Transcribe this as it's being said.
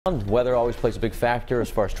Weather always plays a big factor as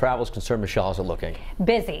far as travel is concerned. Michelle, how's it looking?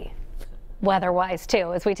 Busy. Weather-wise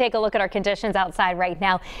too. As we take a look at our conditions outside right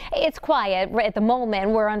now, it's quiet at the moment.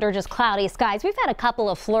 We're under just cloudy skies. We've had a couple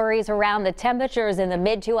of flurries around. The temperatures in the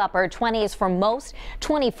mid to upper 20s for most.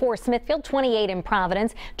 24 Smithfield, 28 in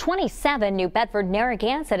Providence, 27 New Bedford,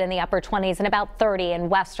 Narragansett in the upper 20s, and about 30 in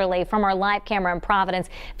Westerly. From our live camera in Providence,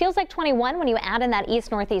 feels like 21 when you add in that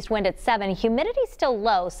east-northeast wind at 7. Humidity still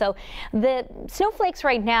low, so the snowflakes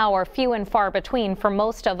right now are few and far between for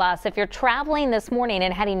most of us. If you're traveling this morning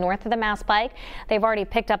and heading north of the Mass Pike, they've already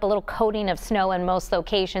picked up a little coating of snow in most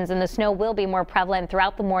locations, and the snow will be more prevalent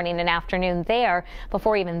throughout the morning and afternoon there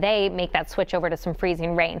before even they make that switch over to some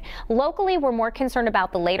freezing rain. Locally, we're more concerned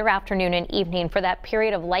about the later afternoon and evening for that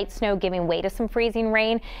period of light snow giving way to some freezing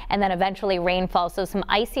rain and then eventually rainfall. So some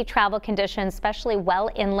icy travel conditions, especially well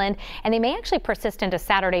inland, and they may actually persist into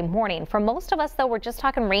Saturday morning. For most of us, though, we're just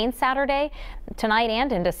talking rain Saturday, tonight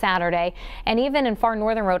and into Saturday. And even in far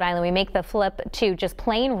northern Rhode Island, we make the flip to just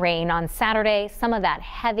plain rain on Saturday, some of that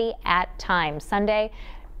heavy at times. Sunday,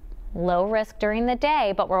 low risk during the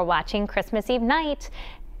day, but we're watching Christmas Eve night.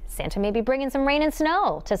 Santa may be bringing some rain and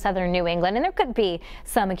snow to southern New England, and there could be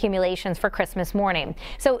some accumulations for Christmas morning.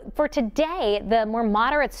 So for today, the more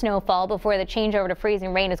moderate snowfall before the changeover to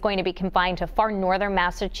freezing rain is going to be confined to far northern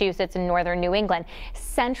Massachusetts and northern New England,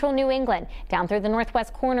 central New England, down through the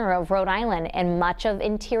northwest corner of Rhode Island, and much of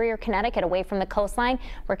interior Connecticut away from the coastline.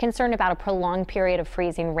 We're concerned about a prolonged period of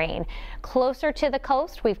freezing rain. Closer to the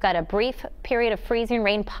coast, we've got a brief period of freezing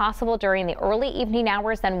rain possible during the early evening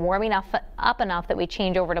hours, then warming up enough that we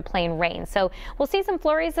change over to plain rain. So we'll see some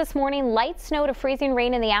flurries this morning, light snow to freezing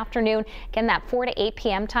rain in the afternoon. Again, that 4 to 8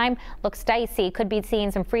 p.m. time looks dicey. Could be seeing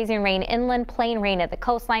some freezing rain inland, plain rain at the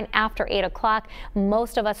coastline after 8 o'clock.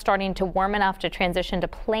 Most of us starting to warm enough to transition to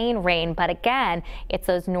plain rain. But again, it's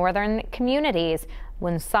those northern communities,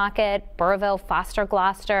 Woonsocket, Burrillville, Foster,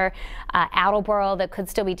 Gloucester, Attleboro, that could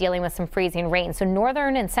still be dealing with some freezing rain. So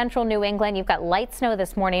northern and central New England, you've got light snow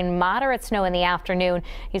this morning, moderate snow in the afternoon.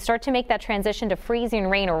 You start to make that transition to freezing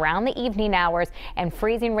rain around the evening hours, and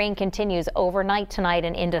freezing rain continues overnight tonight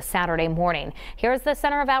and into Saturday morning. Here's the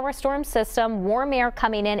center of our storm system. Warm air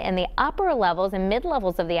coming in the upper levels and mid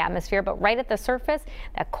levels of the atmosphere, but right at the surface,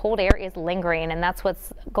 that cold air is lingering, and that's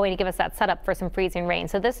what's going to give us that setup for some freezing rain.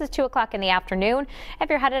 So this is 2 o'clock in the afternoon. If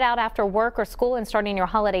you're headed out after work or school and starting your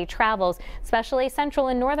holiday travels, especially central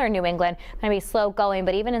and northern New England, going to be slow going,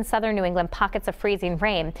 but even in southern New England, pockets of freezing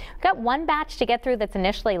rain. We've got one batch to get through that's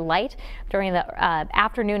initially light during the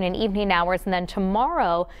afternoon and evening hours, and then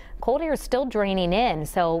tomorrow, cold air is still draining in,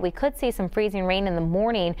 so we could see some freezing rain in the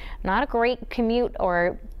morning. Not a great commute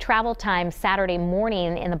or travel time Saturday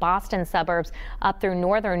morning in the Boston suburbs up through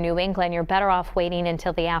northern New England. You're better off waiting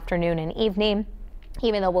until the afternoon and evening,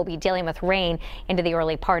 even though we'll be dealing with rain into the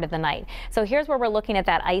early part of the night. So here's where we're looking at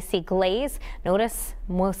that icy glaze. Notice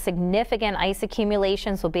most significant ice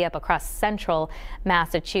accumulations will be up across central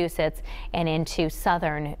Massachusetts and into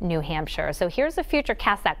southern New Hampshire. So here's the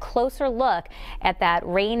Futurecast, that closer look at that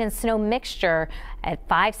rain and snow mixture at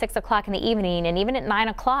 5, 6 o'clock in the evening, and even at 9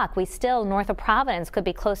 o'clock, we still north of Providence could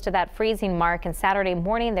be close to that freezing mark, and Saturday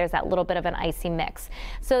morning there's that little bit of an icy mix.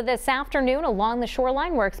 So this afternoon along the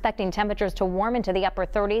shoreline, we're expecting temperatures to warm into the upper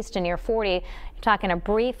 30s to near 40. You're talking a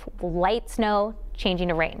brief light snow changing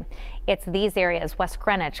to rain. It's these areas, West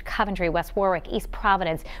Greenwich, Coventry, West Warwick, East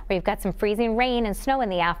Providence, where you've got some freezing rain and snow in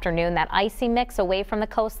the afternoon, that icy mix away from the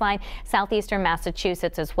coastline, southeastern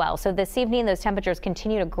Massachusetts as well. So this evening, those temperatures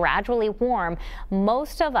continue to gradually warm.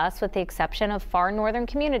 Most of us, with the exception of far northern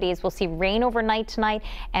communities, will see rain overnight tonight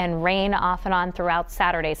and rain off and on throughout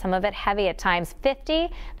Saturday. Some of it heavy at times. 50,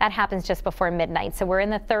 that happens just before midnight. So we're in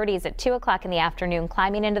the 30s at 2 o'clock in the afternoon,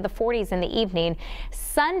 climbing into the 40s in the evening.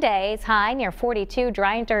 Sunday's high near 42,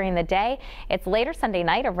 dry during the day. It's later Sunday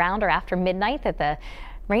night, around or after midnight, that the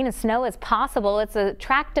rain and snow is possible. It's a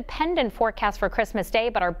track-dependent forecast for Christmas Day,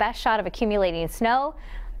 but our best shot of accumulating snow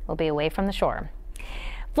will be away from the shore.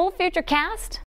 Full Futurecast